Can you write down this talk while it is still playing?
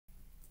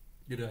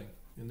G'day.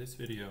 In this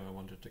video I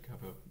wanted to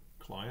cover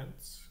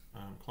clients.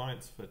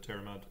 Clients for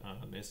TerraMUD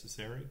are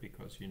necessary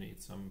because you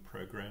need some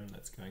program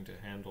that's going to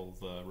handle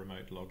the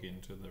remote login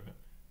to the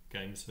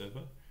game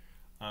server.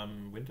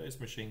 Windows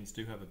machines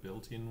do have a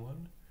built-in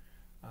one.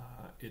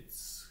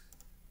 It's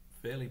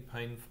fairly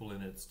painful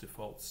in its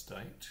default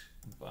state,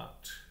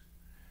 but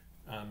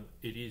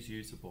it is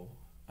usable,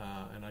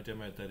 and I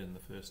demoed that in the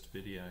first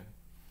video.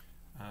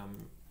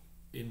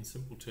 In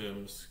simple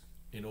terms,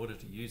 in order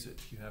to use it,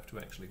 you have to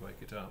actually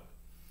wake it up.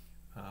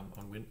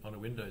 On a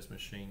Windows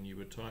machine, you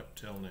would type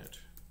telnet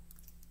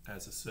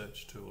as a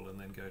search tool and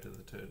then go to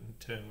the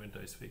turn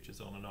Windows features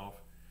on and off.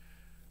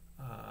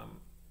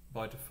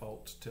 By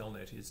default,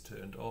 telnet is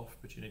turned off,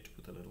 but you need to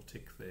put the little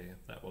tick there.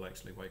 That will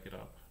actually wake it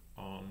up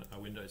on a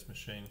Windows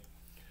machine.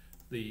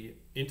 The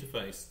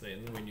interface then,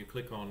 when you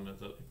click on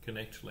the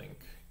connect link,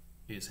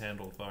 is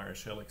handled via a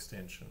shell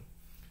extension.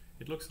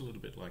 It looks a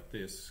little bit like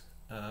this.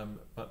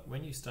 But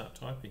when you start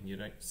typing, you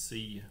don't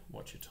see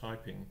what you're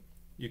typing.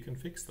 You can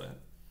fix that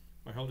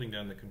by holding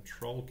down the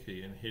control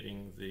key and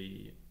hitting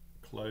the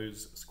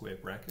close square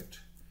bracket.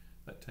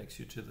 That takes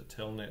you to the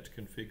telnet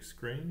config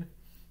screen.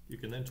 You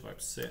can then type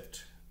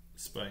set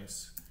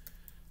space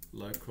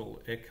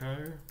local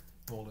echo,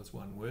 all as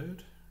one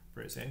word,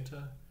 press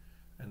enter,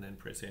 and then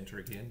press enter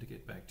again to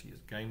get back to your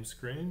game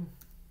screen.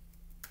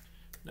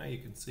 Now you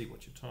can see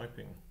what you're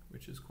typing,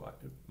 which is quite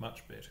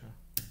much better.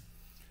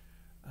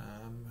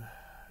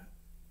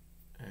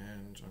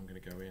 And I'm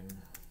going to go in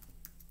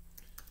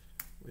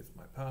with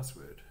my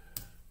password.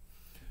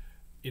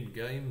 In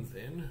game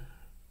then,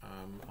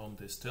 on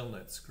this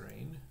telnet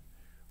screen,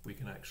 we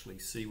can actually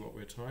see what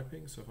we're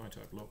typing. So if I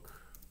type look,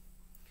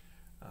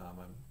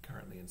 I'm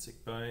currently in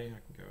sick bay, I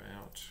can go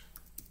out,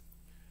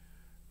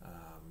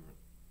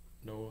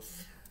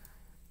 north,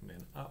 and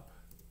then up,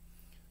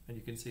 and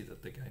you can see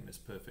that the game is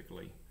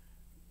perfectly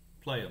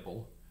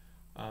playable.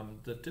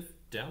 The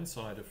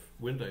downside of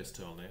Windows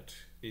Telnet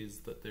is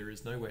that there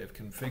is no way of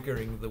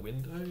configuring the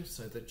window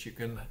so that you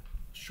can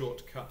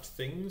shortcut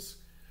things,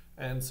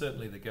 and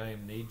certainly the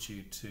game needs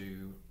you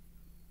to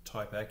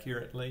type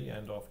accurately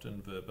and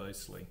often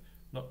verbosely.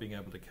 Not being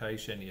able to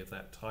cache any of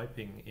that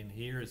typing in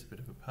here is a bit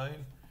of a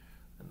pain,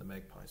 and the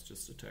magpie's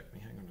just attacked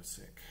me. Hang on a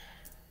sec.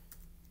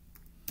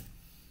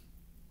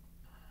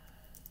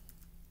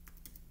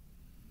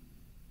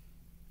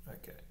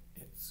 Okay,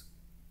 it's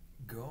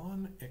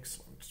gone.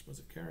 Excellent. Was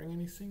it carrying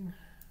anything?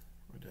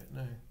 I don't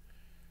know.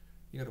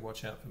 You got to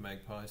watch out for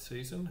magpie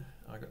season.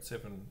 I got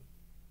 7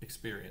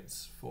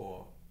 experience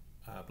for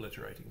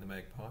obliterating the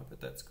magpie,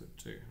 but that's good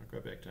too. I'll go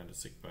back down to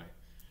sick bay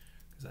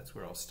because that's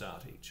where I'll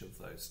start each of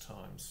those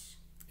times,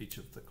 each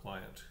of the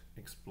client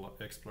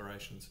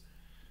explorations.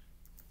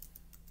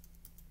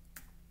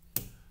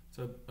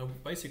 So a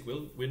basic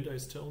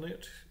Windows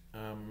Telnet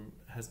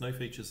has no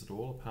features at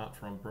all apart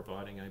from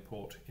providing a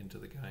port into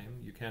the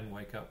game. You can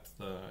wake up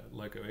the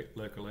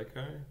local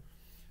echo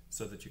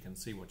so that you can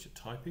see what you're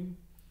typing.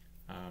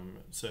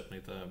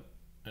 Certainly the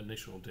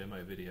initial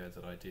demo video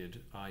that I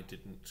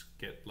didn't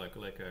get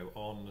local echo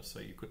on,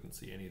 so you couldn't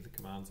see any of the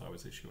commands I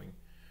was issuing,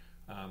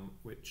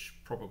 which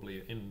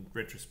probably in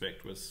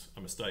retrospect was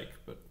a mistake,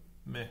 but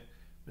meh,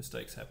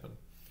 mistakes happen.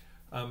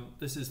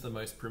 This is the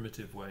most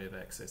primitive way of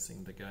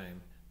accessing the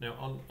game. Now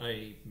on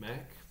a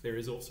Mac there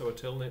is also a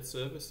telnet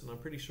service, and I'm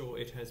pretty sure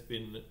it has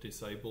been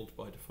disabled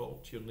by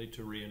default. You'll need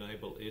to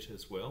re-enable it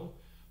as well,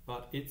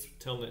 but its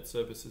telnet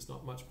service is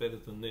not much better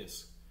than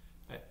this,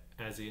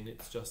 as in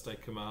it's just a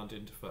command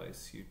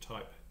interface. You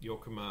type your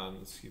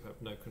commands, you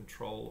have no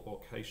control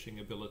or caching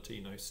ability,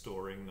 no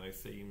storing, no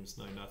themes,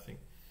 no nothing,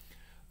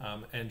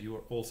 and you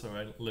are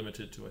also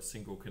limited to a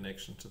single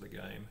connection to the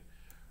game.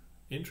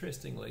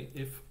 Interestingly,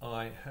 if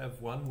I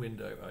have one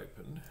window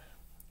open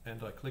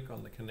and I click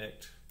on the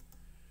connect,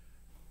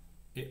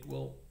 it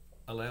will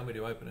allow me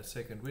to open a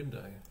second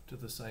window to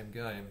the same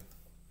game.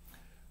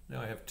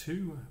 Now I have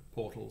 2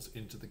 portals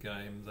into the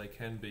game. They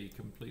can be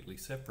completely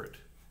separate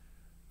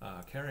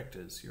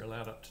characters. You're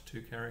allowed up to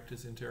 2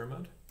 characters in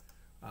TerraMUD,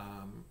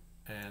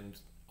 and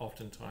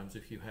oftentimes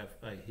if you have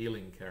a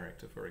healing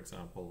character, for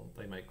example,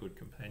 they make good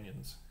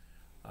companions.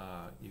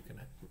 You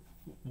can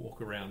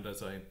walk around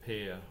as a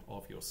pair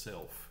of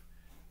yourself.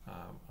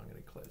 I'm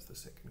going to close the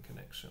second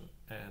connection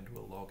and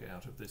we'll log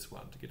out of this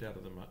one to get out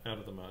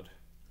of the mud.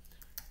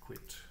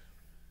 Quit.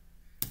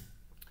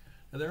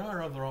 Now there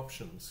are other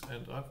options,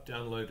 and I've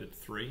downloaded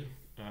 3.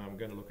 I'm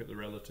going to look at the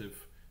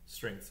relative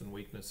strengths and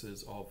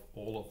weaknesses of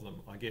all of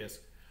them, I guess.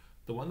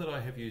 The one that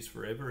I have used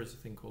forever is a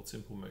thing called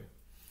SimpleMU.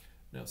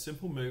 Now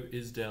SimpleMU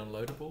is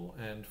downloadable,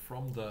 and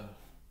from the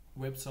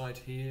website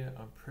here,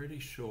 I'm pretty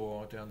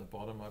sure down the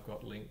bottom I've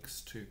got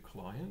links to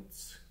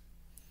clients.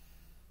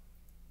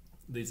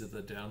 These are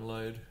the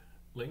download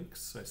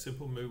links. So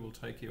SimpleMU will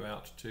take you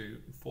out to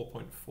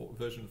 4.4,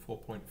 version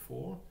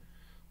 4.4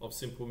 of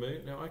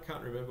SimpleMU. Now I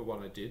can't remember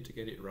what I did to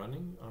get it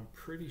running. I'm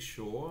pretty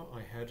sure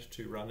I had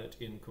to run it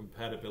in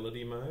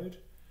compatibility mode.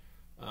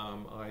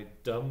 I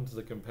dumbed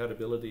the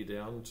compatibility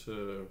down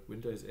to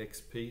Windows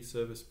XP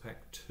Service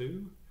Pack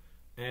 2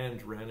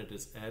 and ran it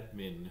as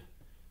admin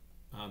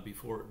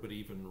before it would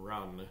even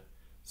run.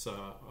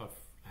 So I've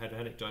had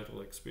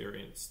anecdotal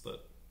experience that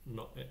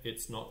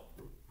it's not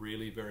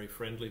really very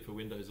friendly for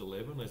Windows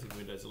 11, as in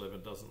Windows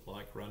 11 doesn't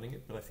like running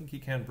it, but I think you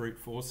can brute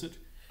force it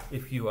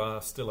if you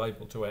are still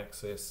able to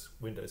access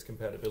Windows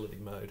compatibility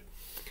mode.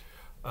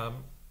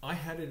 I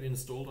had it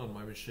installed on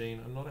my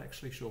machine. I'm not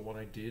actually sure what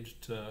I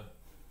did to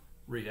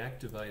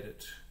reactivate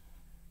it.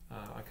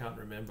 I can't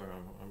remember.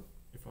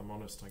 If I'm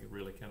honest, I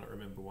really cannot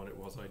remember what it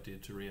was I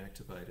did to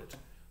reactivate it.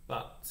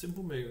 But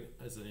SimpleMU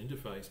as an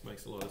interface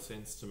makes a lot of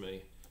sense to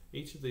me.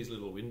 Each of these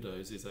little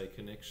windows is a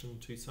connection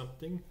to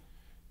something.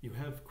 You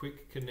have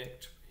Quick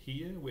Connect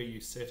here where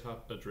you set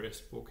up address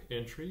book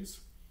entries.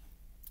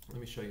 Let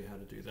me show you how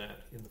to do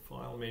that. In the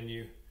File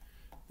menu,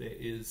 there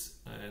is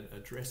an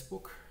address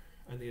book,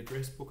 and the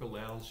address book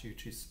allows you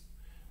to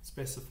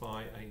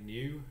specify a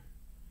new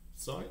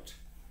site.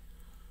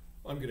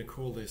 I'm going to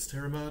call this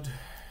TerraMUD.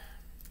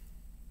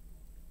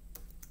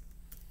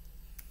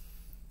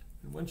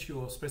 And once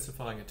you're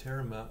specifying a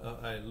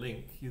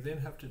link, you then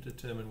have to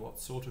determine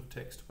what sort of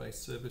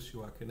text-based service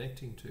you are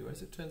connecting to.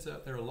 As it turns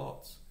out, there are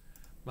lots.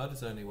 MUD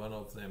is only one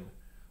of them.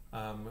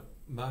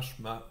 Mush,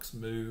 Mux,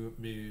 Moo,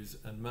 Muse,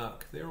 and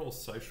Muck. They're all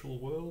social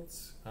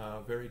worlds,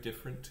 very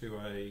different to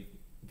a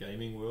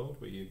gaming world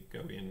where you go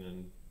in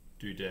and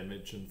do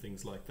damage and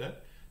things like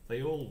that.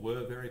 They all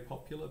were very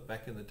popular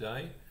back in the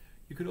day.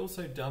 You could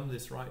also dumb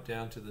this right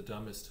down to the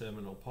dumbest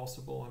terminal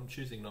possible. I'm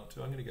choosing not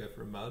to. I'm going to go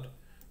for a MUD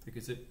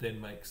because it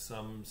then makes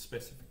some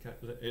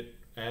it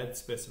adds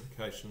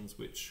specifications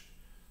which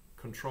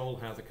control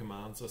how the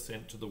commands are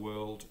sent to the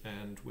world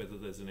and whether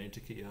there's an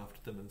enter key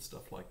after them and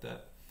stuff like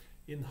that.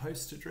 In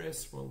host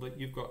address, well,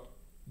 you've got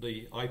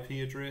the IP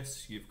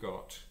address, you've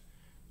got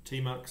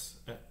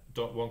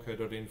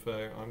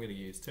tmux.wonco.info. I'm going to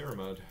use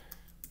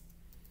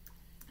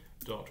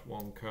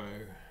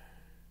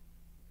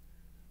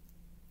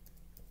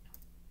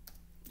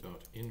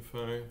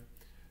terramud.wonco.info.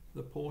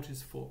 The port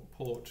is for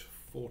port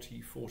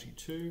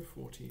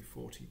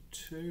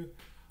 4042.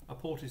 A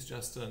port is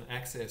just an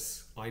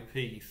access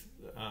IP.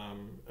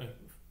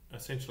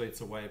 Essentially,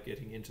 it's a way of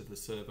getting into the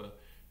server,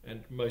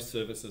 and most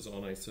services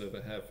on a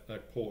server have a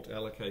port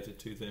allocated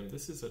to them.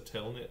 This is a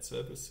telnet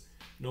service.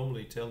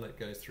 Normally, telnet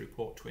goes through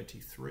port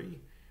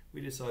 23.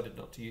 We decided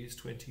not to use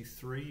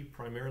 23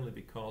 primarily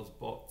because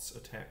bots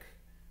attack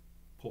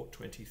port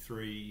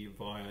 23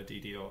 via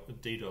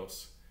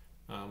DDoS.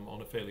 On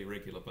a fairly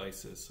regular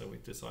basis, so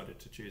we've decided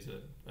to choose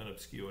an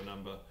obscure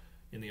number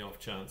in the off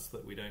chance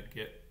that we don't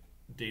get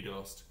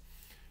DDoSed.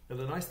 Now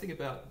the nice thing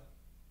about,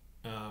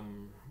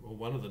 or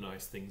one of the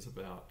nice things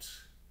about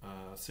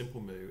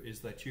SimpleMU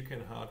is that you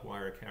can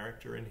hardwire a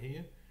character in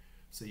here,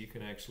 so you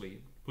can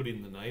actually put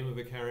in the name of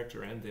a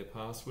character and their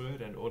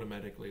password and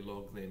automatically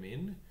log them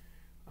in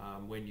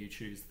when you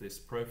choose this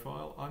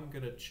profile. I'm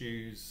going to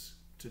choose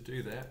to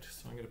do that,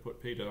 so I'm going to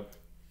put pdub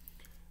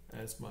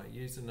as my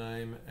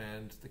username,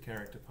 and the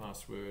character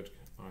password,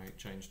 I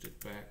changed it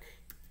back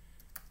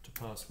to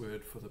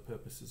password for the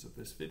purposes of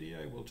this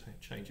video. We'll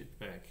change it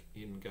back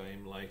in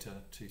game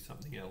later to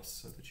something else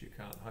so that you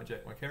can't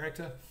hijack my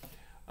character.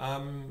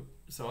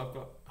 So I've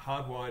got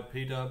hardwired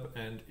pdub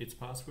and its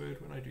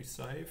password. When I do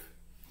save,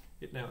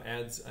 it now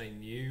adds a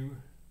new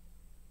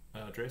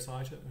address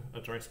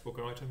book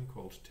item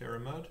called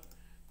TerraMUD.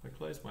 If I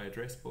close my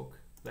address book,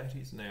 that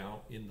is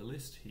now in the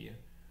list here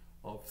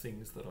of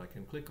things that I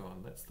can click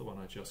on. That's the one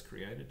I just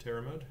created,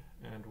 TerraMUD,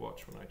 and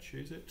watch when I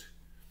choose it,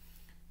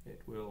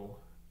 it will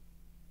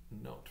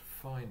not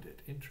find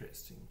it.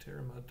 Interesting.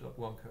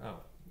 TerraMUD.wonco.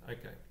 Oh,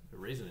 okay. The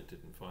reason it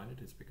didn't find it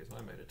is because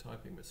I made a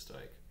typing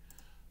mistake.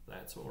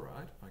 That's all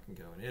right. I can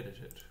go and edit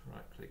it.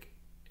 Right click,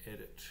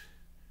 edit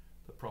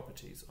the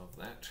properties of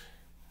that.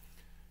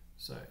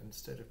 So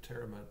instead of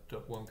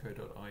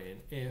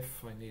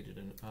terramud.wonco.inf, I needed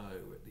an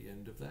O at the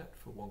end of that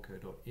for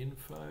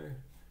wonco.info.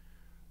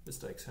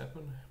 Mistakes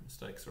happen.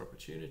 Mistakes are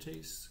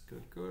opportunities.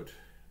 Good, good.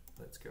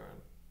 Let's go and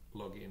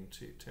log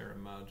into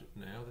TerraMUD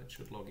now. That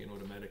should log in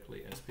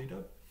automatically as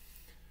pdub.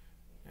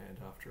 And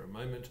after a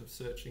moment of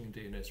searching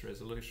DNS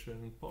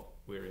resolution, pop,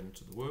 we're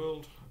into the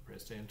world. I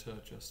pressed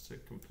enter just to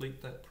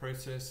complete that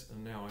process,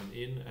 and now I'm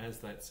in as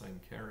that same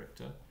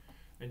character.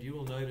 And you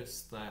will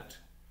notice that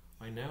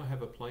I now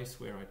have a place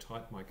where I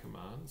type my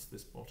commands.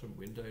 This bottom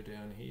window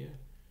down here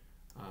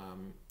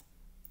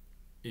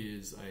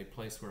is a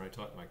place where I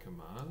type my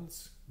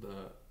commands.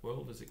 The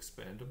world is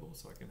expandable,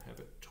 so I can have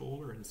it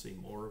taller and see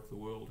more of the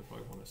world if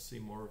I want to see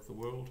more of the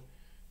world.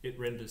 It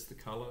renders the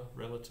color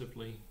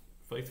relatively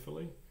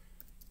faithfully,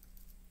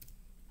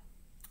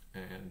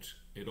 and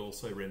it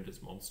also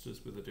renders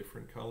monsters with a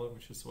different color,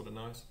 which is sort of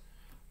nice.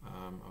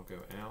 I'll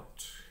go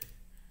out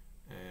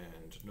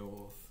and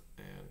north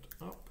and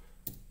up.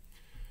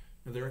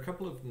 Now there are a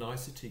couple of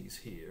niceties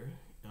here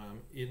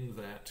in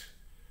that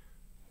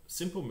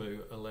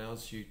SimpleMU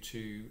allows you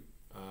to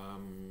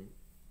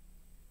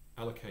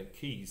allocate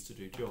keys to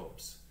do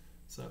jobs.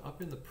 So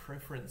up in the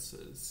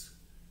preferences,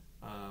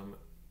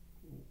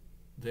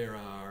 there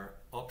are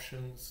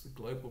options,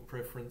 global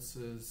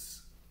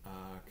preferences,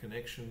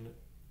 connection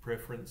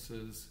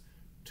preferences,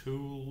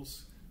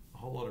 tools, a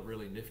whole lot of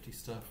really nifty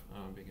stuff.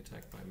 Oh, I'm being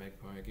attacked by a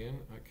magpie again.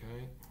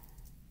 Okay.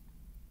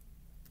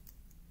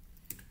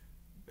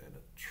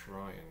 Better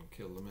try and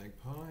kill the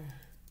magpie.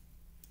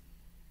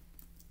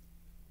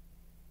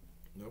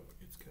 Nope,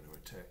 it's going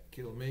to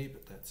kill me,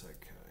 but that's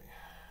okay.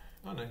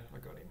 Oh no, I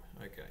got him.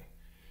 Okay.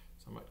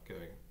 So I might go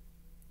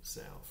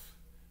south.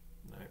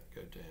 No,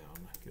 go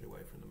down. Get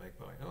away from the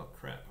magpie. Oh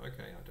crap,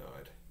 okay, I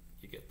died.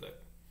 You get that.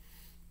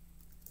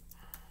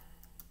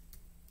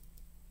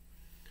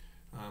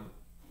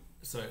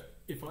 So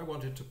if I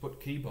wanted to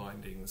put key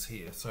bindings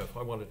here, so if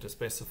I wanted to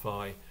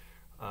specify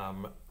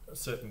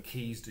certain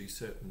keys do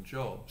certain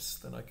jobs,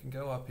 then I can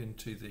go up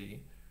into the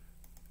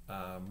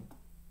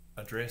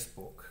address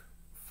book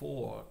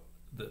for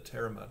the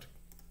TerraMUD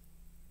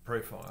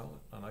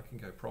profile, and I can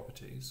go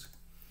properties.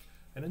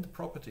 And in the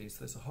properties,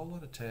 there's a whole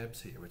lot of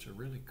tabs here which are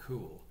really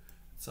cool.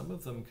 Some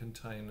of them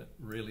contain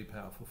really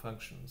powerful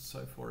functions.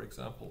 So for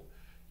example,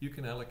 you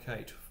can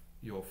allocate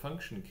your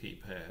function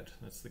keypad,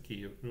 that's the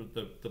key,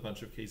 the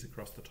bunch of keys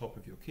across the top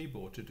of your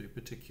keyboard, to do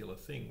particular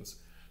things.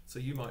 So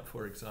you might,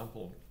 for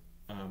example,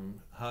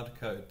 hard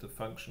code the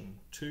function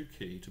to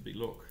key to be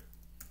look.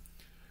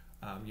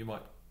 You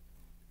might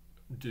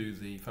do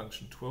the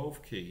function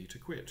 12 key to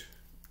quit,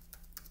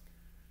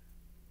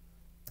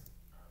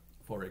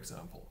 for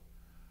example.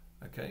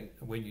 Okay,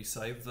 when you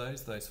save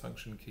those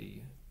function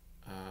key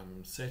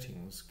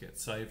settings get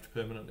saved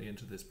permanently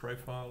into this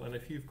profile, and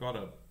if you've got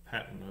a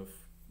pattern of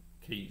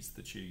keys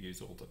that you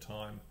use all the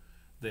time,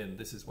 then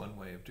this is one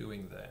way of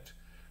doing that.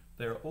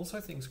 There are also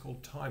things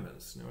called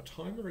timers. Now a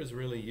timer is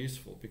really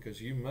useful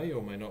because you may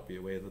or may not be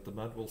aware that the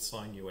MUD will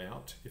sign you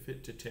out if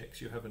it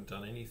detects you haven't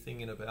done anything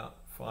in about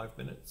 5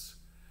 minutes.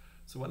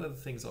 So one of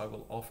the things I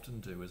will often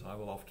do is I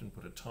will often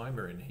put a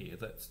timer in here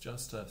that's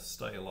just to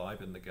stay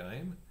alive in the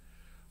game.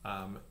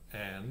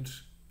 And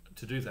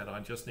to do that, I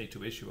just need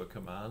to issue a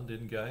command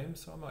in game.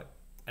 So I might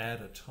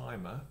add a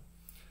timer,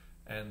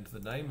 and the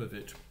name of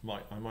it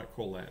I might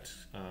call that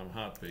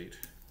heartbeat.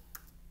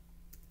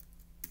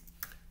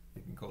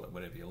 You can call it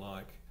whatever you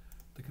like.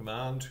 The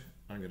command,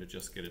 I'm going to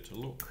just get it to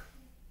look,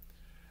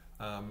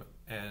 and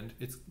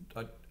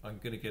I'm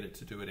going to get it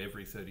to do it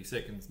every 30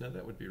 seconds. Now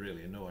that would be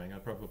really annoying.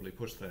 I'd probably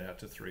push that out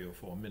to 3 or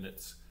 4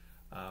 minutes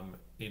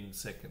in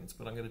seconds,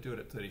 but I'm going to do it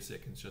at 30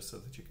 seconds just so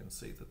that you can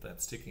see that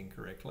that's ticking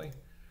correctly.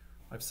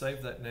 I've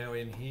saved that now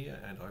in here,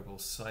 and I will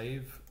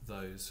save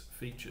those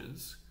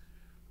features.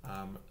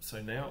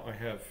 So now I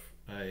have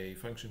a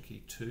function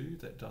key 2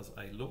 that does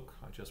a look.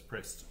 I just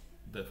pressed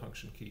the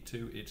function key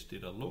 2, it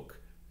did a look,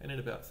 and in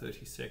about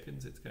 30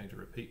 seconds it's going to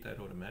repeat that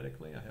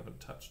automatically. I haven't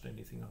touched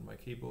anything on my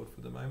keyboard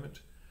for the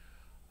moment.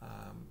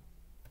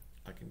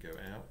 I can go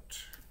out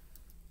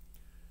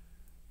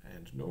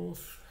and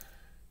north,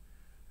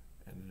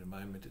 and in a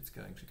moment it's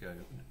going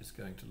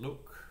to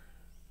look,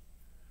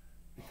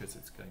 because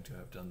it's going to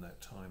have done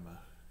that timer.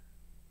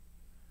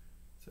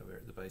 So we're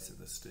at the base of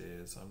the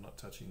stairs. I'm not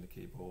touching the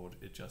keyboard.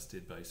 It just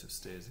did base of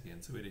stairs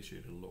again, so it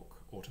issued a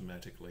look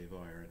automatically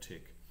via a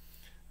tick.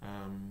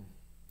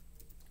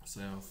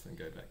 South, and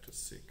go back to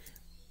sick.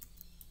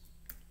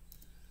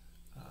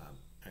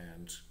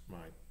 And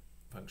my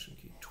function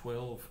key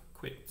 12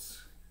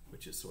 quits,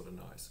 which is sort of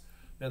nice.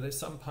 Now there's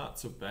some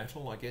parts of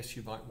battle I guess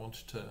you might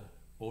want to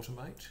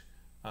automate.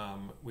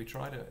 We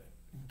try to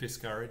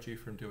discourage you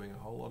from doing a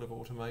whole lot of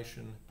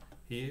automation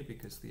here,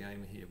 because the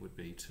aim here would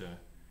be to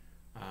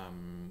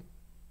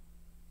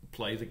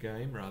play the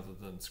game rather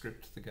than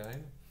script the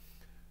game.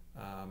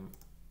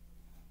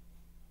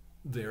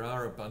 There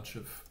are a bunch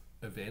of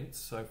events,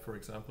 so for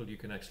example you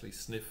can actually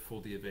sniff for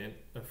the event,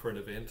 for an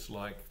event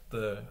like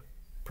the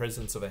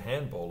presence of a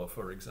handballer,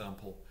 for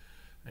example,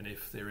 and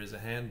if there is a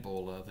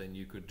handballer then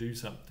you could do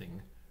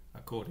something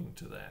according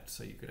to that.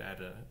 So you could add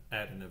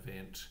an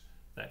event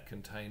that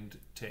contained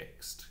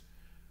text,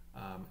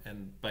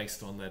 and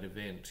based on that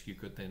event you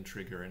could then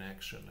trigger an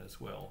action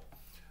as well.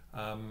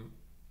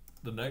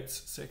 The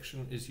notes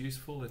section is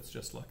useful. It's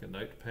just like a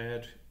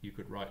notepad. You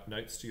could write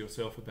notes to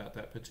yourself about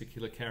that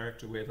particular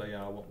character, where they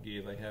are, what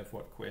gear they have,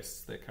 what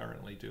quests they're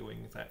currently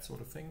doing, that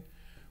sort of thing,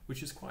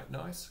 which is quite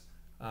nice.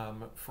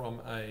 From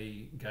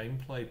a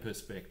gameplay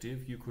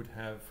perspective, you could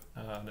have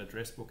an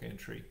address book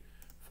entry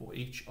for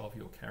each of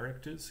your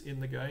characters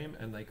in the game,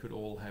 and they could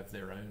all have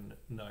their own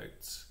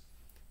notes,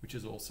 which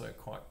is also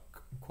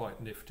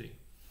quite nifty.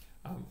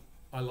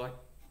 I like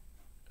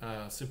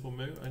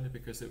SimpleMU only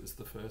because it was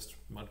the first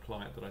MUD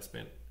client that I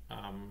spent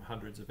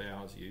hundreds of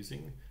hours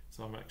using,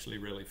 so I'm actually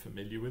really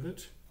familiar with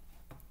it.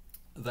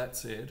 That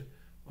said,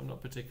 I'm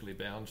not particularly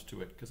bound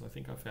to it because I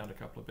think I found a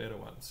couple of better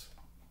ones.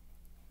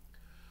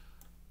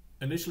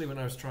 Initially, when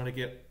I was trying to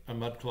get a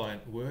MUD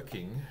client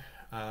working,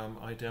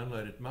 I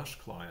downloaded Mush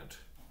Client.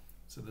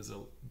 So there's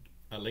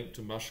a link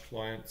to Mush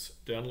Client's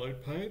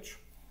download page.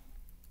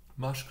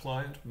 Mush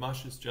Client,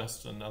 Mush is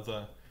just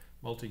another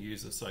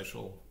multi-user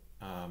social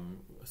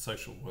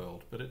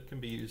world, but it can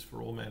be used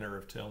for all manner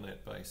of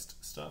telnet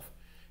based stuff.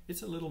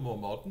 It's a little more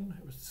modern.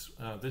 It was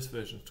this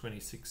version is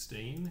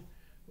 2016,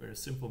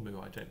 whereas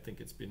SimpleMU I don't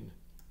think it's been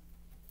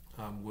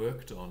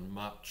worked on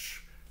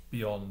much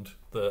beyond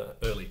the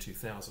early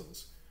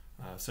 2000s.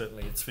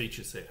 Certainly its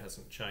feature set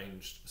hasn't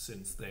changed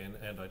since then,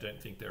 and I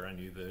don't think there are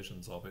new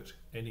versions of it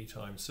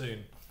anytime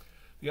soon.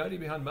 The idea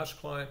behind Mush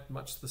Client,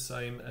 much the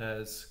same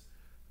as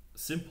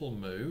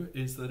SimpleMU,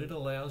 is that it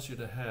allows you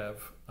to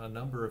have a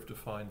number of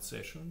defined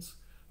sessions.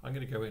 I'm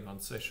going to go in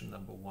on session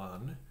number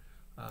 1.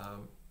 I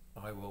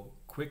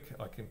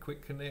can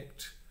quick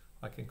connect.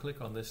 I can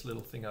click on this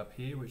little thing up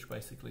here which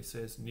basically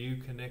says new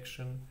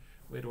connection.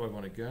 Where do I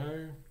want to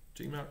go?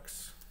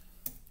 Tmux.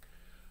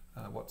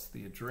 What's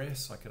the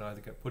address? I can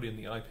either put in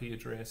the IP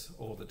address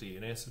or the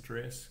DNS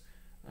address.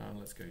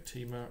 Let's go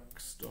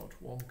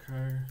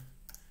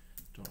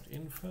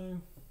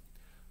tmux.wonco.info.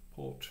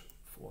 Port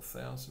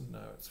 4000,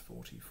 no, it's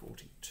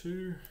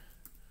 4042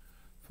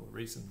 for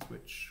reasons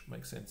which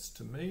make sense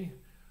to me.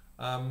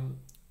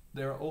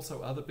 There are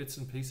also other bits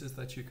and pieces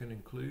that you can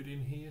include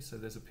in here. So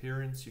there's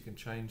appearance, you can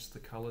change the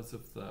colors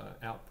of the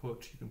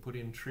output, you can put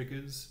in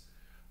triggers,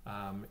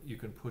 you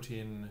can put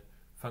in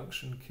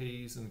function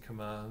keys and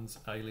commands,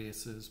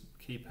 aliases,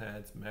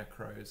 keypads,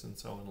 macros, and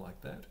so on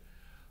like that.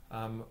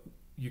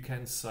 You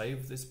can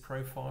save this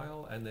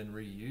profile and then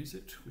reuse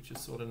it, which is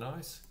sort of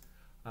nice.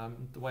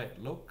 The way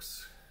it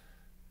looks,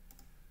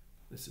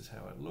 this is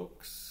how it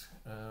looks.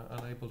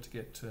 Unable to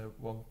get to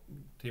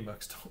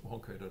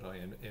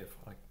tmux.wonco.inf.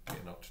 I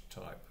cannot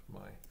type.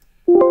 My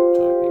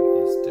typing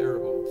is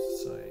terrible.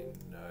 Say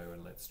no,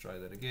 and let's try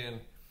that again.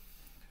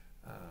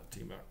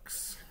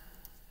 Tmux.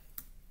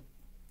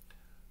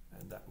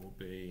 And that will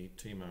be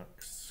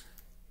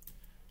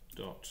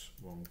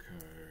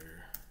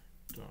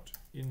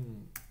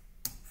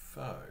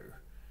tmux.wonco.info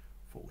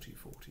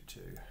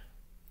 4042.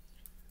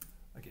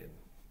 Again,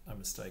 a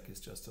mistake is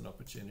just an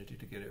opportunity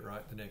to get it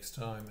right the next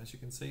time. As you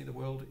can see, the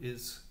world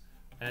is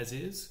as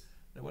is.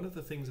 Now, one of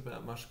the things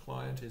about Mush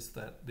Client is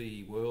that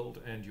the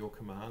world and your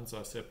commands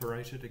are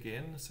separated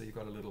again. So you've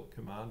got a little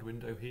command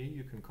window here.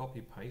 You can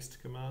copy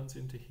paste commands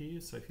into here.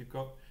 So if you've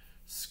got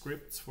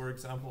scripts, for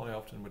example, I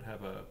often would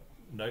have a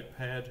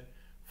notepad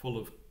full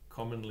of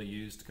commonly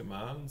used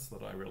commands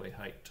that I really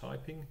hate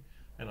typing,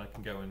 and I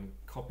can go and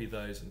copy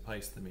those and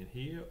paste them in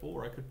here,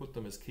 or I could put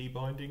them as key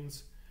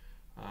bindings.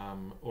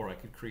 Or I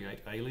could create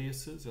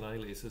aliases. An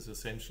alias is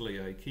essentially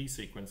a key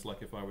sequence,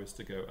 like if I was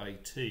to go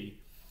AT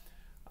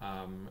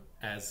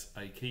as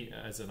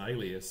an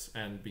alias,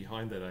 and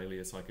behind that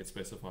alias I could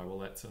specify, well,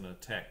 that's an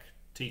attack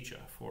teacher,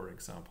 for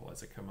example,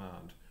 as a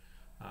command,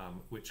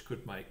 which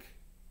could make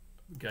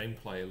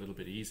gameplay a little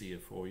bit easier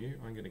for you.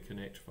 I'm going to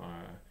connect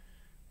via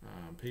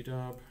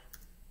pdub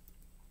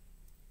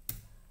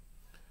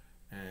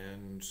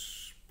and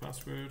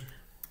password.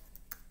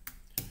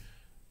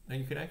 Now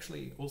you can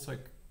actually also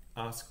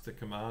ask the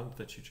command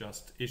that you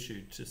just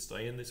issued to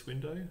stay in this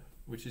window,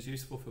 which is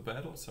useful for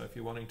battle. So if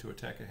you're wanting to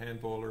attack a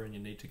handballer and you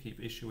need to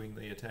keep issuing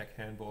the attack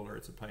handballer,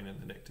 it's a pain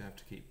in the neck to have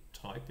to keep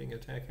typing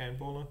attack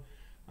handballer.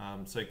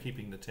 So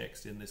keeping the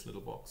text in this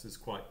little box is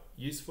quite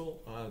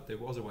useful. There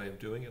was a way of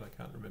doing it, I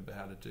can't remember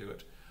how to do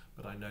it,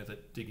 but I know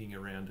that digging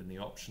around in the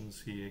options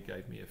here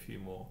gave me a few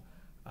more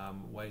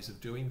ways of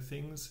doing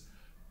things.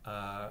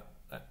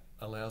 That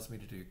allows me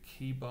to do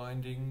key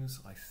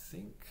bindings, I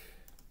think.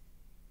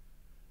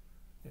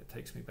 It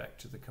takes me back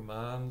to the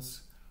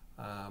commands.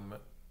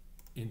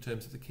 In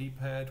terms of the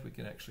keypad, we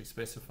can actually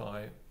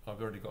specify,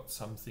 I've already got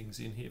some things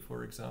in here,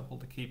 for example,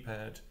 the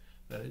keypad,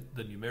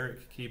 the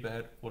numeric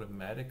keypad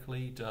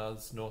automatically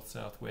does north,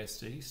 south,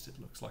 west, east. It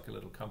looks like a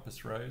little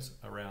compass rose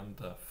around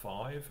the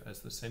 5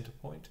 as the center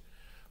point.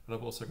 But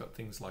I've also got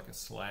things like a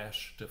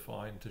slash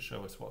defined to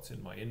show us what's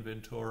in my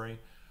inventory,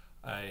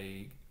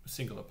 a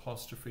single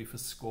apostrophe for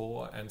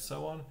score, and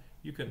so on.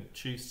 You can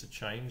choose to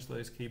change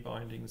those key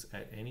bindings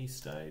at any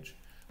stage,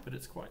 but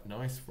it's quite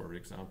nice, for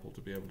example,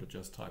 to be able to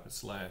just type a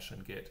slash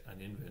and get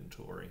an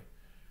inventory.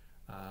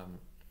 That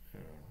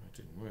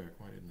didn't work.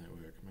 Why didn't that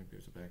work? Maybe it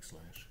was a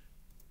backslash.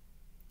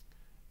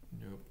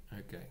 Nope.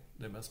 Okay,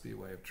 there must be a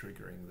way of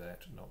triggering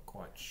that. Not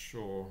quite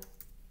sure.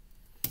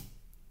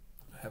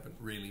 I haven't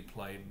really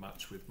played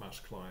much with Mush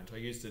Client. I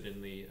used it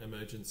in the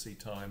emergency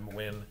time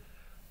when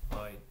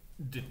I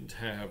didn't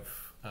have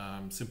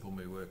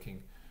SimpleMU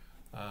working.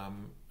 Oh,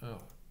 no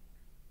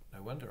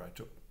wonder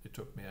it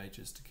took me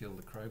ages to kill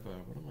the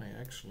crowbar. What am I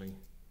actually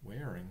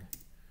wearing?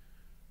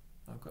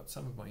 I've got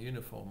some of my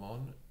uniform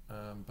on,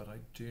 but I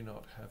do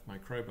not have my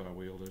crowbar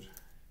wielded.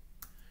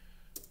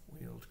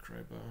 Wield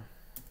crowbar.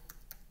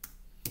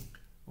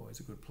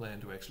 Always a good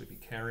plan to actually be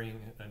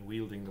carrying and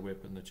wielding the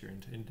weapon that you're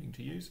intending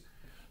to use.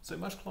 So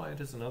Mush Client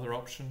is another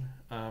option.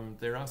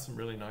 There are some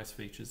really nice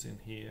features in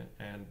here,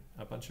 and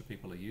a bunch of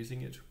people are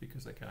using it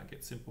because they can't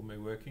get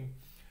SimpleMU working.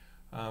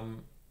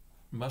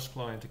 Mush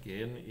Client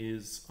again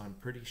is, I'm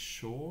pretty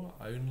sure,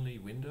 only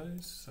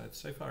Windows.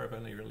 So far I've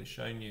only really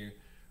shown you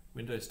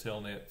Windows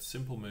Telnet,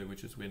 SimpleMU,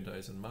 which is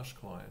Windows, and Mush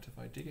Client. If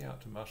I dig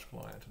out to Mush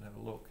Client and have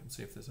a look and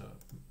see if there's a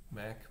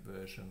Mac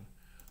version,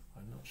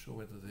 I'm not sure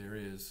whether there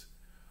is.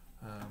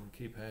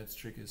 Keypads,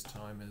 triggers,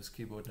 timers,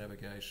 keyboard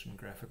navigation,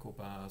 graphical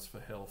bars for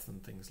health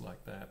and things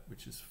like that,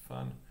 which is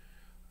fun.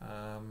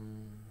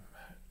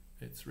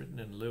 It's written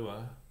in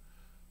Lua.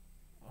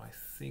 I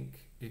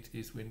think it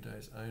is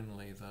Windows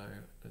only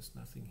though. There's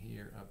nothing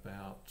here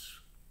about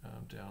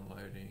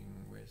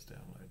downloading. Where's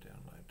download,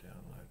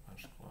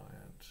 Mush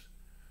client.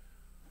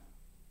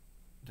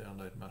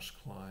 Download Mush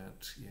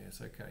client.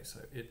 Yes, okay, so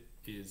it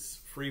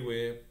is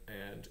freeware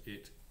and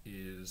it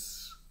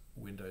is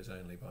Windows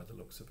only by the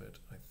looks of it.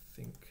 I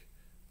think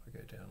if I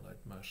go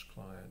download Mush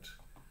client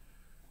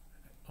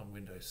on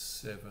Windows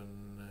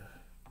 7,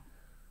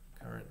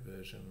 current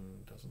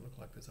version, doesn't look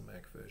like there's a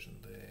Mac version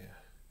there.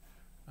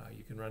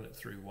 You can run it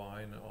through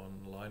Wine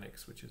on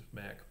Linux, which is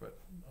Mac, but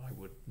I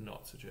would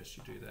not suggest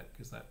you do that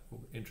because that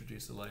will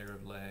introduce a layer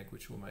of lag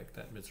which will make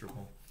that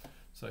miserable.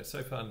 So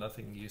far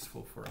nothing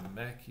useful for a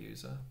Mac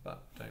user,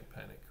 but don't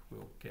panic,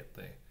 we'll get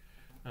there.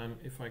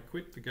 If I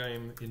quit the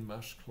game in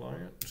Mush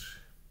client,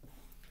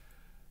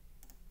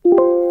 and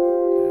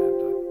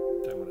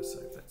I don't want to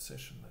save that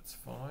session, that's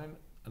fine.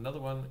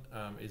 Another one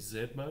is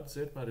ZMUD.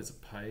 ZMUD is a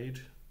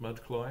paid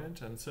MUD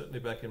client, and certainly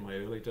back in my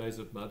early days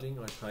of mudding,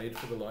 I paid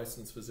for the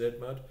license for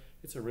ZMUD.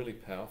 It's a really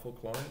powerful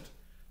client.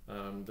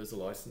 There's a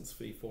license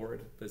fee for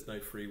it. There's no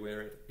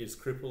freeware. It is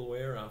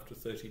crippleware. After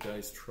 30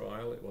 days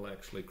trial, it will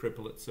actually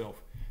cripple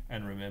itself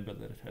and remember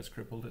that it has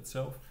crippled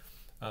itself.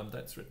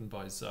 That's written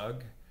by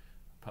Zug,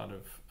 part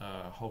of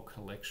a whole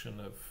collection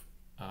of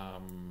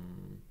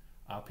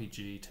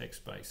RPG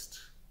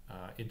text-based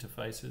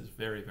interfaces.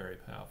 Very, very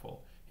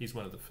powerful. He's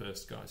one of the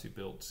first guys who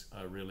built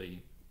a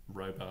really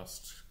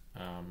robust,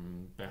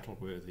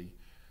 battle-worthy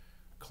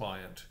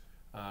client.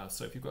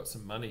 So if you've got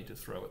some money to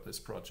throw at this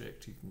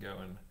project, you can go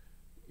and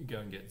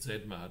get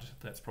ZMUD.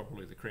 That's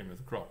probably the cream of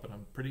the crop, but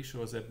I'm pretty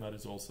sure ZMUD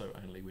is also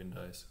only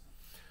Windows.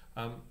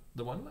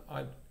 The one that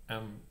I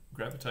am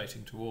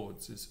gravitating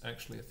towards is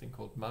actually a thing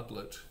called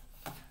Mudlet,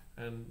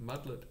 and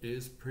Mudlet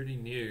is pretty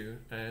new,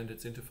 and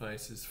its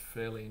interface is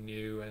fairly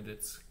new, and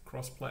it's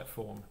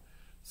cross-platform,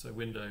 so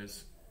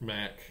Windows,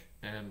 Mac,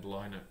 and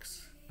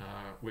Linux,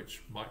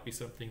 which might be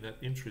something that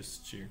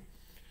interests you,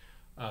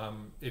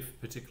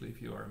 particularly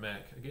if you are a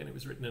Mac. Again, it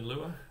was written in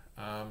Lua,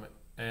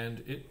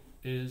 and it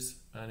is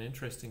an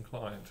interesting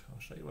client. I'll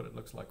show you what it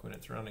looks like when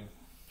it's running.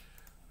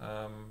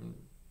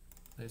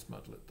 There's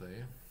Mudlet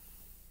there.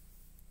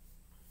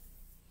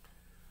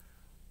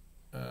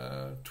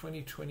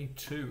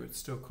 2022, it's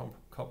still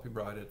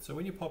copyrighted. So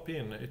when you pop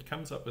in, it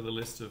comes up with a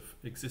list of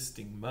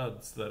existing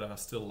MUDs that are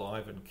still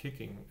live and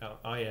kicking.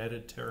 I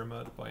added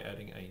TerraMUD by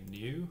adding a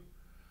new,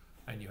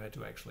 and you had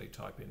to actually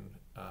type in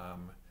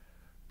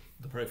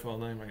the profile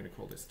name. I'm going to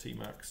call this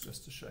tmarks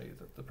just to show you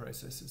that the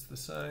process is the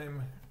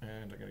same.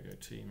 And I'm going to go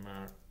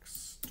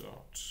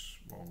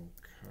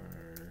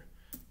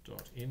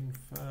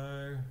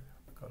tmarks.monco.info.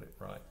 Got it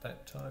right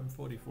that time,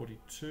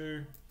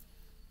 4042.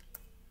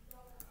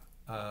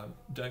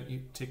 Don't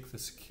you tick the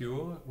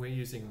secure. We're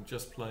using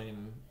just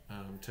plain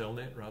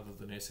telnet rather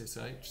than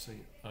SSH, so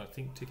I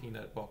think ticking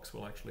that box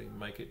will actually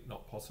make it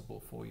not possible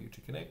for you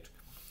to connect.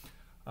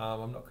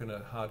 I'm not going to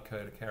hard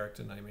code a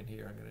character name in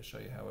here. I'm going to show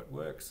you how it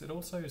works. It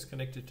also is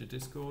connected to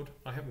Discord.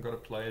 I haven't got a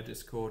player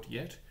Discord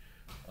yet.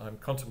 I'm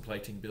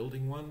contemplating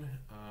building one.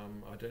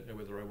 I don't know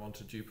whether I want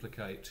to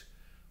duplicate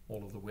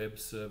all of the web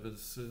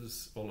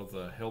services, all of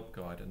the help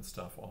guide and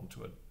stuff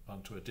onto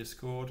a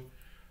Discord.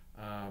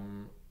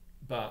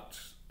 But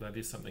that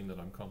is something that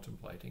I'm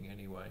contemplating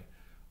anyway.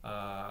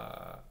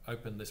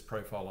 Open this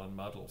profile on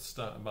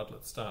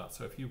Mudlet Start.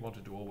 So if you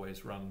wanted to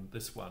always run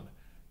this one,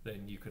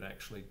 then you could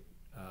actually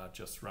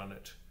just run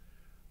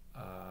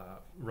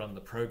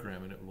the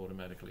program, and it will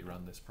automatically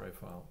run this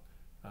profile.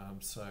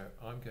 So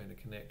I'm going to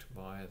connect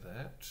via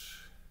that.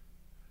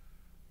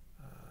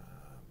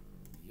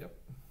 Yep.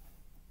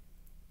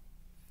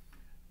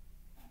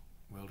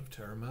 World of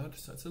TerraMUD.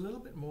 So it's a little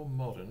bit more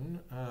modern,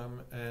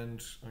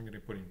 and I'm going to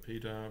put in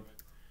pdub.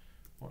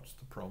 Watch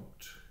the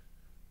prompt.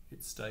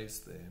 It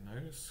stays there,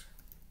 notice.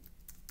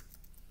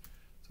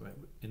 So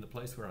in the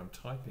place where I'm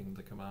typing,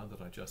 the command that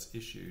I just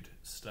issued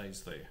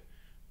stays there,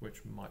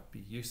 which might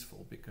be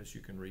useful because you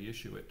can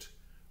reissue it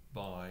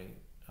by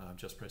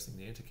just pressing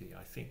the enter key.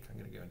 I think I'm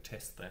going to go and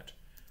test that.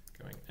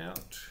 Going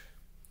out,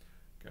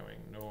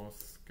 going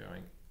north,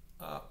 going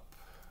up,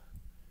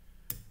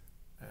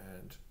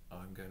 and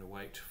I'm going to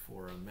wait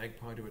for a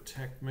magpie to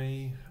attack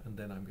me, and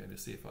then I'm going to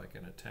see if I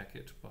can attack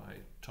it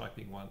by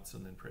typing once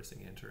and then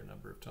pressing enter a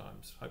number of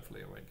times.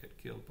 Hopefully I won't get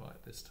killed by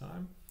it this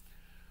time.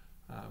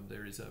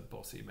 There is a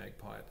bossy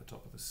magpie at the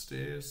top of the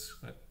stairs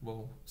that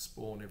will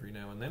spawn every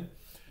now and then.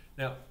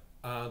 Now,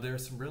 there are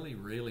some really,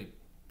 really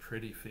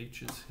pretty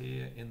features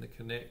here in the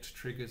Connect: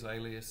 triggers,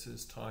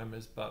 aliases,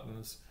 timers,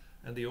 buttons,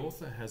 and the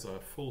author has a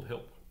full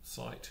help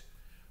site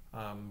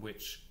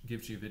which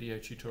gives you video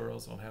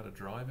tutorials on how to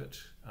drive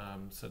it.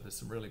 So there's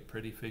some really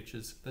pretty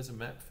features. There's a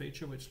map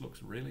feature which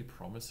looks really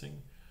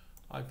promising.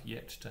 I've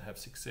yet to have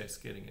success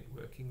getting it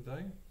working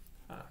though.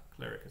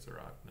 Cleric has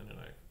arrived. No.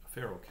 A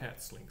feral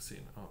cat slinks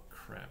in. Oh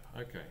crap.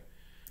 Okay.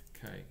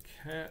 Okay,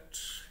 cat.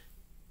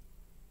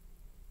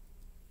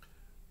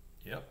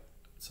 Yep.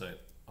 So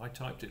I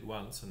typed it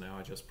once and now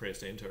I just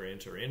pressed enter,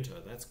 enter, enter.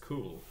 That's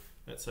cool.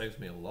 That saves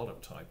me a lot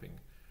of typing.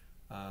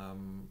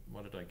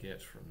 What did I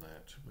get from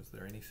that? Was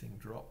there anything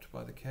dropped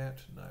by the cat?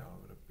 No, I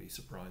would be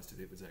surprised if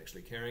it was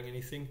actually carrying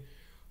anything.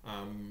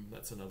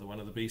 That's another one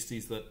of the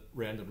beasties that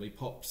randomly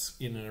pops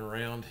in and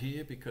around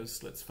here,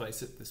 because let's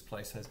face it, this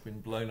place has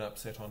been blown up,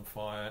 set on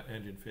fire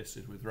and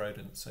infested with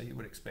rodents, so you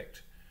would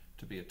expect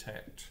to be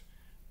attacked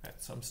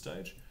at some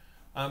stage.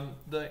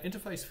 The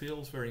interface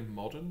feels very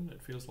modern.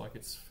 It feels like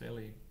it's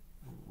fairly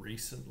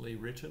recently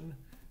written,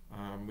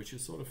 which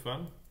is sort of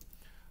fun.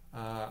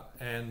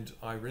 And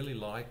I really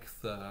like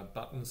the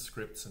button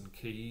scripts and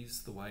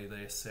keys, the way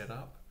they're set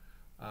up.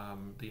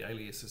 The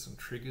aliases and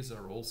triggers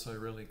are also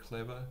really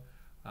clever.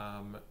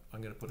 I'm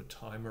going to put a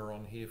timer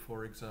on here,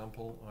 for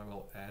example. I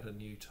will add a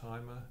new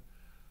timer,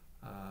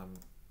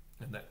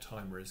 and that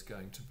timer is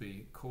going to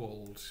be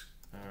called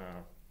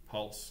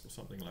pulse or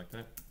something like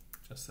that,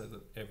 just so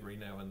that every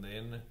now and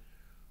then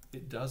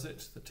it does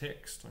it. The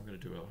text, I'm going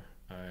to do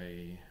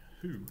a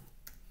who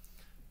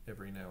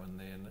every now and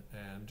then,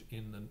 and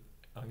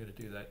I'm going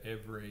to do that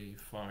every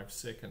 5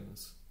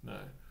 seconds. No,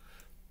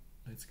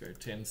 let's go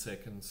 10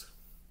 seconds.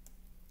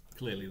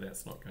 Clearly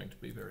that's not going to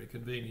be very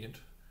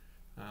convenient.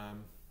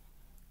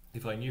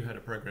 If I knew how to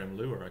program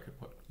Lua, I could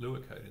put Lua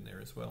code in there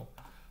as well.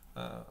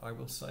 I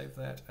will save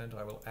that, and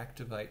I will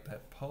activate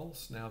that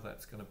pulse. Now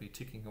that's going to be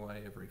ticking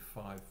away every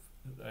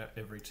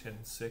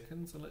 10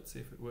 seconds, and let's see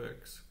if it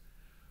works.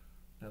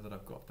 Now that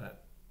I've got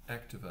that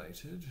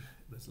activated,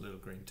 there's a little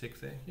green tick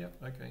there.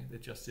 Yep, okay,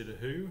 it just did a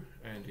who,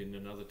 and in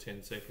another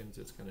 10 seconds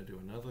it's going to do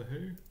another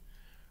who,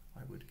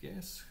 I would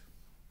guess.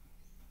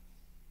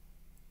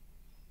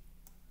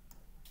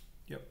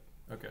 Yep,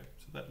 okay,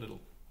 so that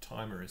little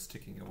timer is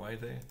ticking away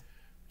there,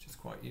 which is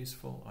quite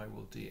useful. I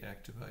will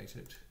deactivate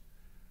it.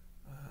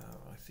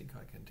 I think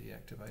I can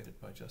deactivate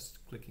it by just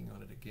clicking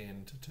on it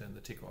again to turn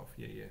the tick off.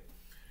 Yeah.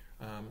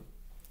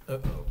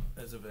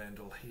 There's a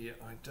vandal here.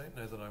 I don't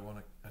know that I want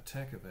to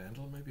attack a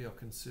vandal. Maybe I'll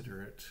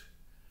consider it.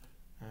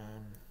 I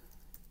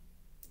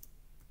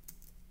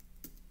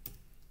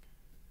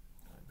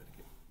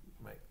better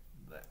make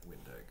that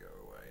window go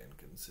away and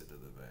consider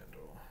the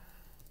vandal.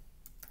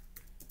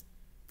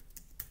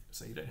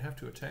 So you don't have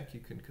to attack, you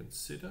can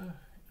consider.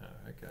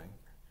 Okay.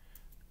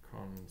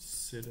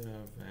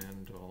 Consider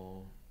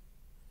vandal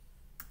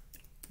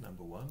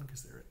number 1,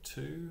 because there are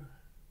 2.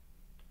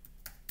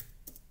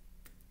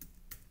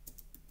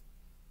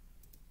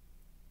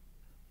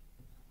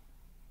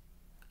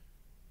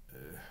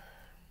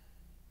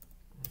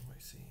 What am I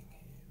seeing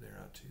here? There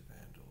are 2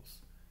 vandals.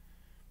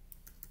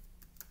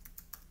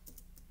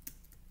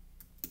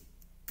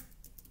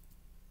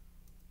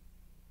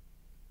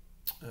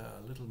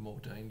 A little more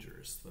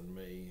dangerous than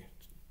me.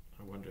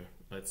 I wonder,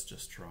 let's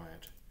just try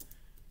it.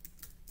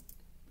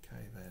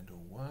 Okay,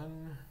 vandal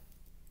 1.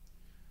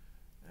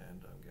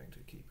 And I'm going to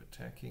keep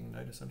attacking.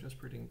 Notice I'm just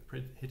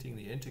hitting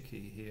the enter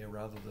key here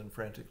rather than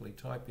frantically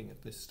typing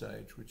at this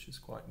stage, which is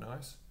quite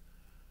nice.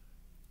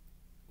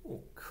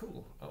 Oh,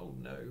 cool. Oh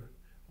no,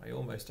 I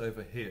almost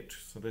overhit.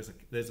 So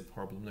there's a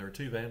problem. There are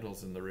 2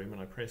 vandals in the room,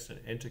 and I pressed an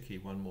enter key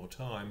one more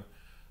time.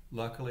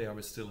 Luckily I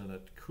was still in a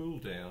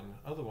cooldown,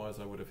 otherwise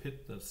I would have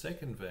hit the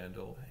second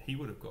vandal. He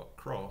would have got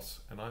cross,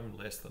 and I'm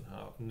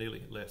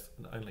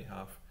only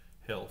half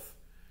health.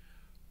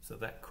 So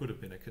that could have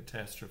been a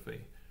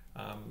catastrophe.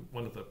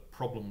 One of the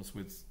problems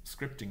with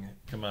scripting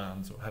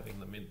commands or having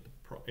them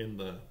in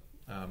the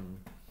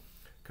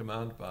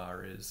command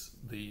bar is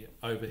the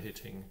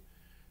overhitting,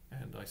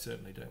 and I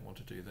certainly don't want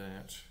to do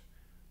that.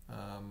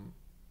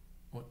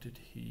 What did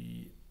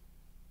he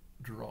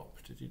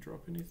drop? Did he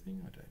drop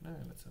anything? I don't know.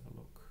 Let's have a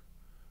look.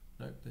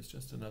 Nope, there's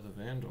just another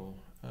vandal.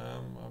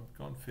 I've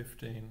gone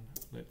 15.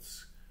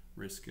 Let's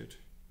risk it.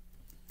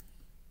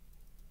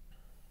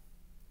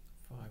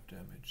 5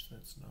 damage,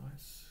 that's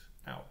nice.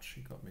 Ouch,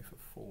 he got me for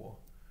 4.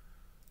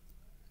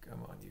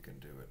 Come on, you can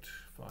do it.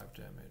 5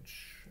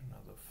 damage,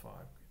 another 5.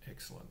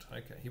 Excellent.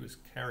 Okay, he was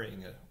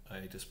carrying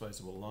a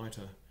disposable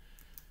lighter.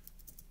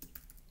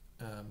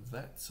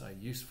 That's a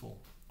useful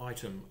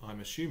item, I'm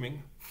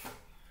assuming,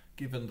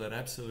 given that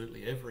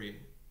absolutely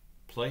every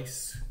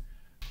place,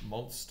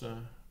 monster,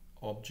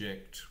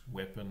 object,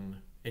 weapon,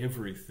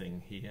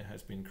 everything here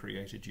has been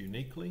created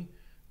uniquely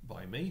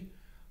by me.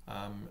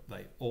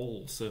 They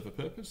all serve a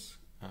purpose,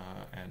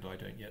 and I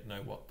don't yet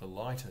know what the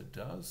lighter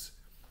does.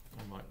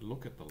 I might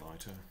look at the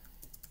lighter.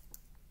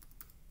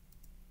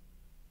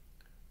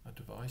 A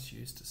device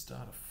used to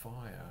start a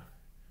fire.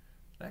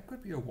 That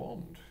could be a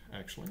wand,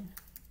 actually.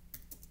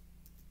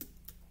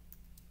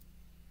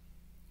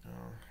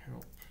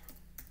 Help.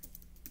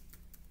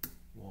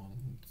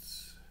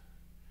 Wands.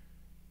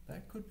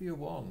 That could be a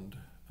wand.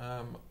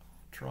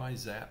 Try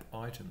zap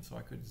item, so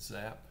I could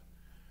zap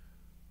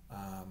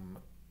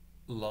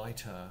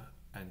lighter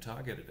and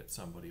target it at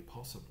somebody,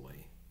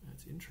 possibly.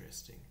 That's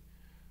interesting.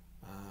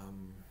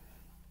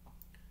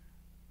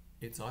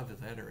 It's either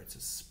that or it's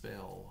a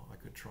spell. I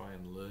could try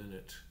and learn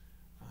it.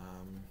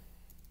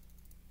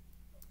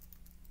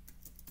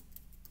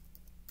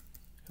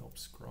 Help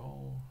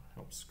scroll,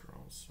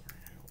 sorry,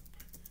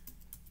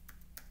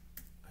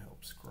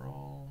 help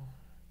scroll.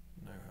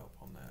 No help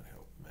on that,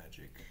 help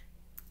magic.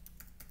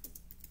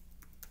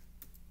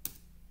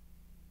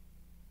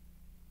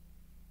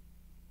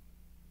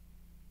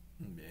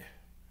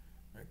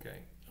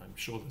 I'm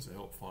sure there's a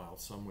help file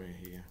somewhere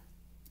here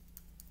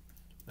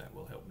that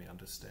will help me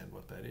understand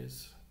what that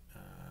is.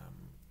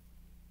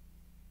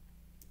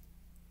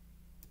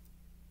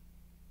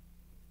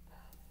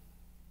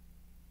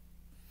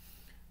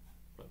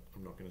 But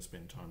I'm not going to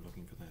spend time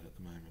looking for that at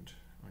the moment.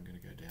 I'm going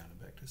to go down and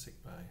back to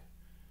sick bay.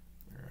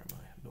 Where am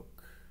I?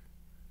 Look,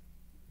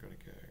 got to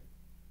go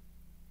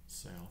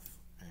south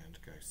and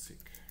go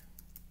sick.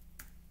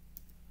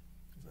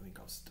 I think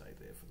I'll stay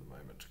there for the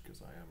moment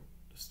because I am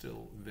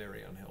still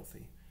very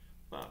unhealthy.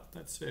 But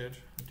that said,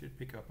 I did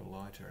pick up a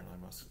lighter and I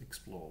must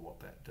explore what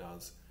that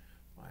does.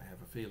 I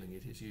have a feeling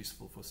it is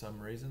useful for some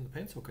reason. The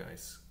pencil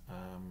case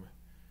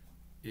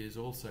is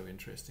also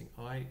interesting.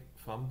 I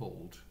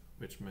fumbled,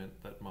 which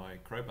meant that my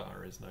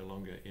crowbar is no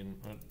longer in,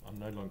 I'm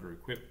no longer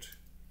equipped.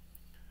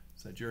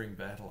 So during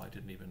battle I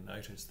didn't even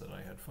notice that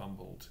I had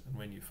fumbled, and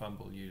when you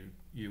fumble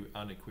you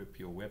unequip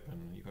your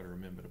weapon, and you've got to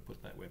remember to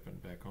put that weapon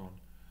back on.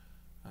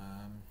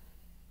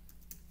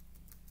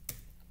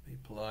 Be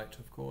polite,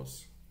 of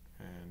course,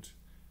 and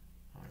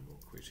I will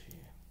quit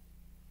here.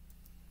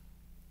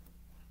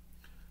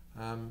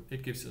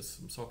 It gives us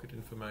some socket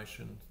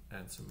information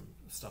and some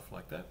stuff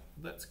like that.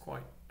 That's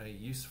quite a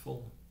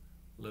useful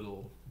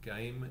little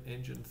game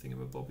engine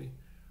thingamabobby,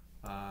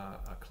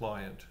 a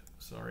client,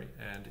 sorry,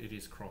 and it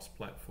is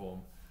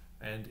cross-platform,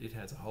 and it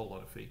has a whole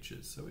lot of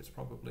features, so it's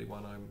probably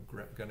one I'm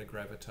going to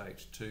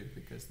gravitate to,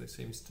 because there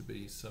seems to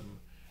be some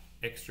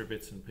extra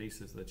bits and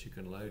pieces that you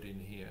can load in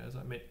here. As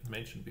I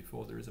mentioned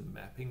before, there is a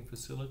mapping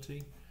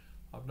facility.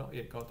 I've not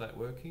yet got that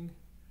working,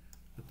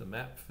 but the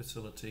map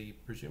facility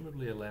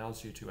presumably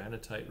allows you to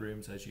annotate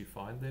rooms as you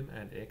find them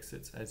and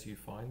exits as you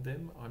find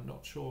them. I'm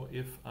not sure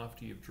if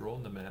after you've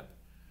drawn the map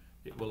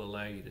it will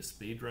allow you to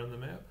speedrun the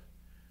map,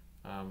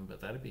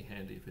 but that'd be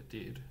handy if it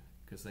did,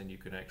 because then you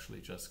could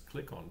actually just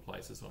click on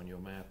places on your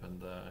map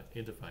and the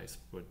interface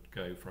would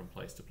go from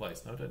place to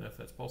place. Now I don't know if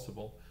that's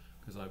possible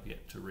because I've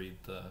yet to read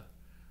the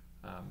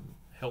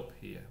help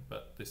here,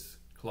 but this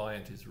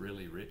client is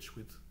really rich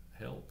with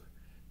help.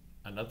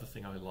 Another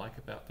thing I like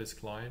about this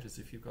client is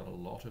if you've got a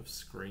lot of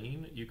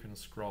screen, you can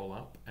scroll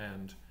up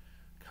and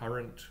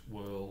current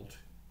world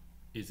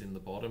is in the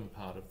bottom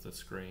part of the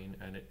screen,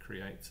 and it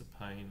creates a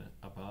pane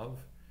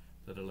above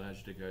that allows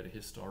you to go to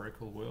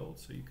historical world,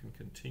 so you can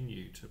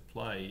continue to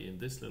play in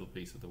this little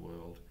piece of the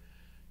world.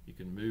 You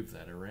can move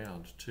that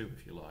around too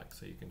if you like,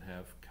 so you can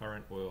have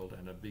current world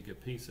and a bigger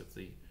piece of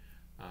the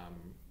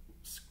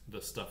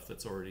stuff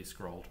that's already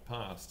scrolled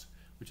past,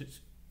 which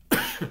is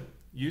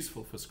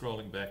useful for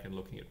scrolling back and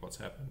looking at what's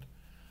happened.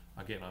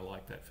 Again, I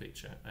like that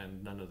feature,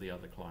 and none of the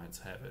other clients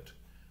have it,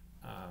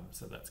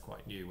 so that's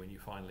quite new. When you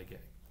finally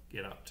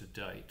get up to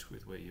date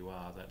with where you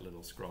are, that little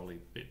scrolly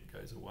bit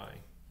goes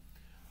away.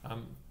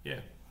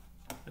 Yeah,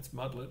 it's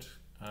Mudlet.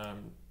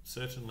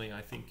 Certainly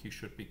I think you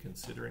should be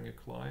considering a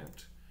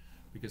client,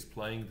 because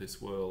playing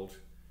this world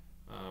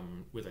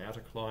without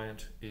a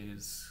client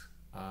is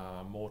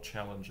more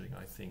challenging,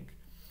 I think.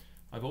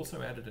 I've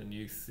also added a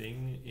new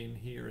thing in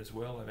here as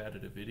well. I've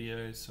added a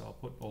video, so I'll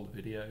put all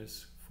the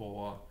videos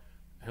for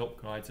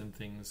help guides and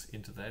things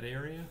into that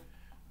area.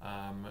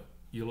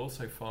 You'll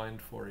also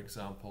find, for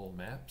example,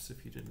 maps.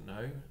 If you didn't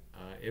know,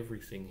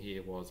 everything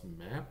here was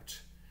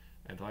mapped,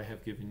 and I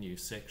have given you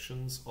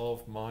sections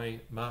of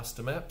my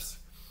master maps.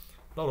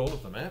 Not all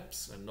of the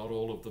maps and not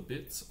all of the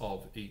bits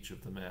of each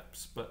of the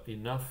maps, but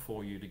enough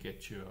for you to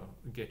get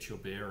your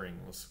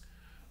bearings.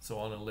 So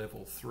on a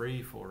level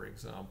 3, for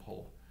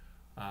example,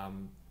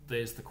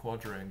 there's the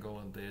quadrangle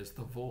and there's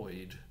the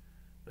void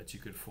that you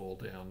could fall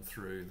down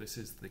through. This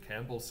is the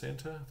Campbell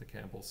Centre. The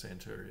Campbell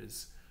Centre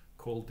is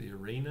called the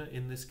arena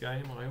in this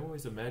game. I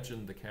always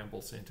imagined the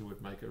Campbell Centre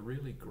would make a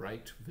really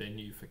great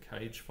venue for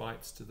cage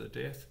fights to the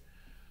death.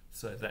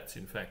 So that's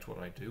in fact what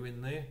I do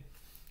in there.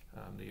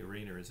 The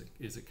arena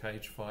is a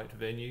cage fight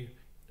venue.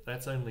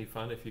 That's only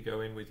fun if you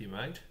go in with your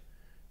mate.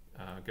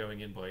 Going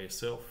in by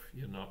yourself,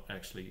 you're not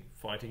actually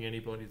fighting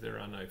anybody. There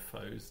are no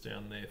foes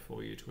down there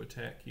for you to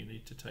attack. You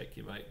need to take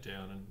your mate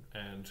down,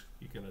 and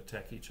you can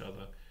attack each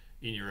other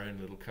in your own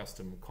little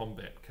custom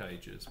combat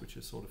cages, which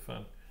is sort of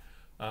fun.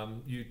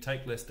 You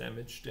take less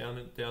damage down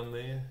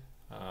there.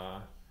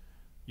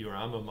 Your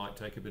armor might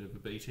take a bit of a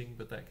beating,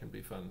 but that can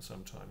be fun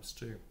sometimes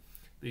too.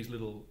 These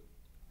little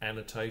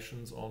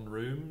annotations on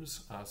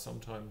rooms are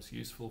sometimes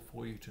useful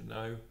for you to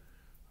know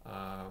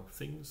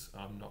things.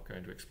 I'm not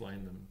going to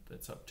explain them,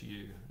 that's up to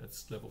you.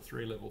 It's level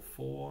 3, level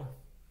 4,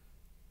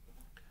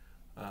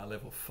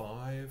 level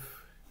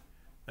 5.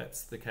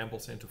 That's the Campbell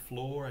Centre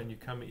floor, and you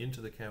come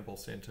into the Campbell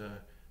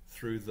Centre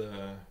through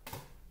the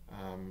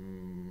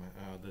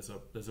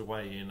there's a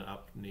way in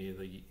up near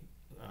the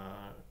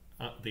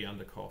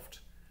undercoft,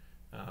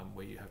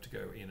 where you have to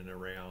go in and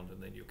around,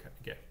 and then you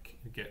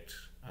get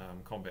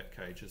combat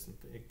cages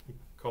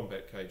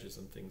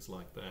and things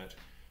like that.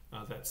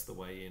 That's the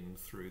way in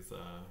through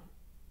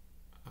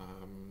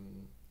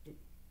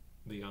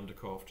the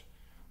undercoft.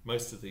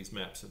 Most of these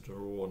maps are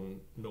drawn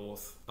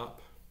north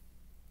up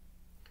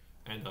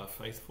and are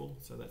faithful,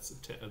 so that's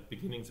the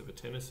beginnings of a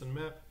Tennyson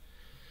map.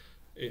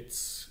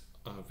 It's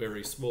a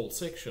very small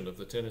section of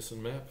the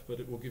Tennyson map, but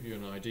it will give you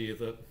an idea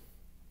that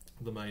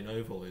the main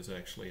oval is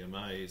actually a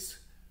maze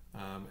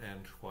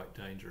and quite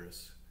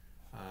dangerous.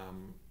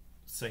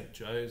 St.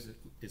 Joe's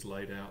is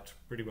laid out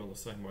pretty well the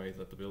same way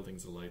that the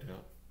buildings are laid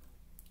out,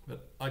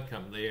 but I'd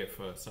come there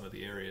for some of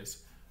the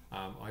areas.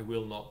 I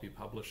will not be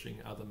publishing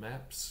other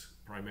maps,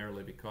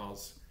 primarily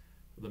because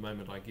the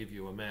moment I give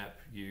you a map,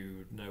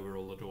 you know where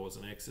all the doors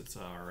and exits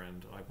are,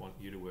 and I want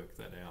you to work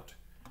that out.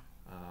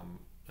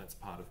 That's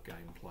part of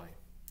gameplay.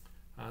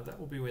 That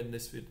will be where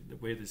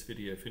this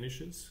video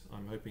finishes.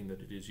 I'm hoping that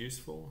it is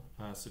useful.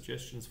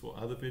 Suggestions for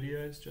other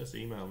videos, just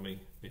email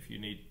me. If you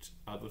need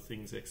other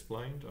things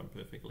explained, I'm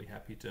perfectly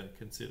happy to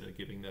consider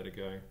giving that a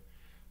go.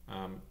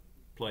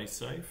 Play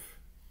safe,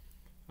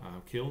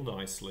 kill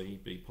nicely,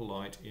 be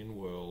polite in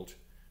world,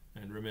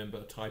 and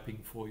remember, typing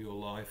for your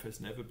life has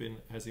never been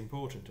as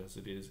important as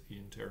it is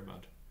in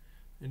TerraMUD.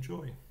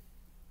 Enjoy.